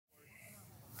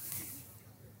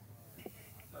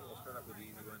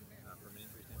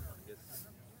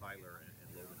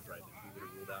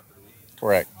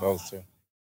Correct, those two.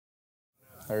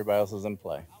 Everybody else is in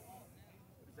play.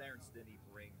 What does Aaron Stinney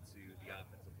bring to the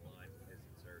offensive line with his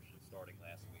insertion starting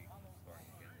last week, starting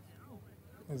again this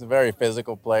week? He's a very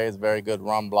physical player. He's a very good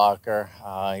run blocker.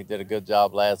 He did a good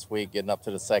job last week getting up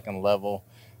to the second level.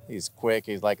 He's quick.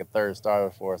 He's like a third starter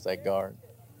for us at guard.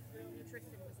 Tristan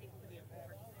was able to be a full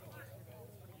participant yesterday. Just what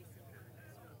have you seen from him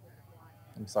this week with the fly?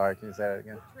 I'm sorry, can you say that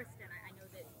again? With Tristan, I know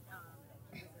that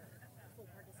he was a full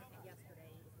participant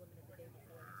yesterday. He was limited the day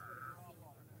before. Just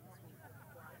what have you seen from him this week with the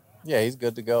fly? Yeah, he's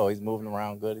good to go. He's moving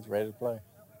around good. He's ready to play.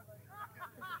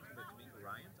 Mentioned the D'Amico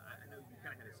Ryans. I know you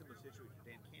kind of had a similar situation with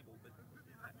Dan Campbell, but I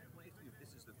want to ask you if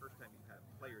this is the first time you've had a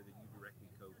player that you directly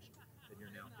coached that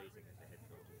you're now facing as a head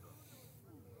coach as well.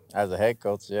 As a head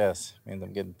coach, yes, means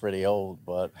I'm getting pretty old,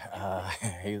 but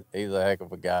he's a heck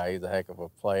of a guy. He's a heck of a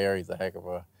player. He's a heck of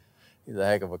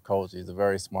a coach. He's a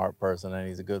very smart person, and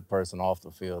he's a good person off the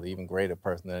field. Even greater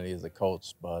person than he is a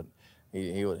coach. But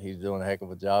he's doing a heck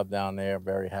of a job down there.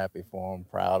 Very happy for him.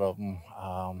 Proud of him.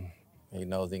 He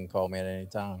knows he can call me at any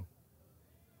time.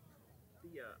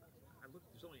 I look.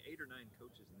 There's only 8 or 9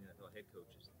 coaches in the NFL, head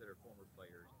coaches that are former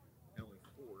players, and only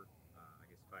 4, I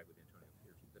guess 5 with Antonio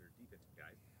Pierce, that are defensive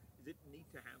guys. Is it neat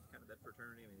to have kind of that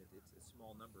fraternity? I mean, it's a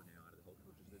small number now out of the whole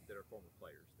coaches that are former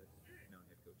players that are now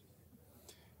head coaches.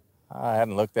 I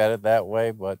hadn't looked at it that way,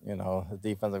 but the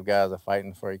defensive guys are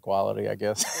fighting for equality, I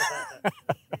guess.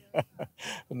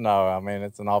 No, I mean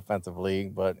it's an offensive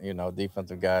league, but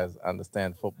defensive guys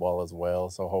understand football as well.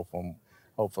 So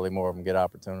hopefully more of them get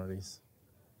opportunities.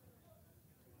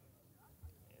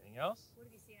 Anything else? What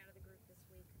have you seen out of the group this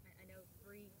week? I know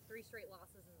three straight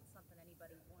losses isn't something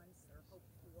anybody wants or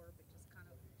hoped for, but just kind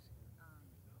of just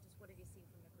what have you seen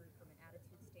from the group from an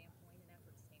attitude standpoint and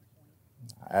effort standpoint?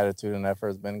 Attitude and effort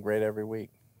has been great every week.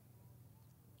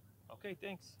 Okay,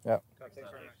 thanks. Yep. Thanks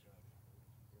very much.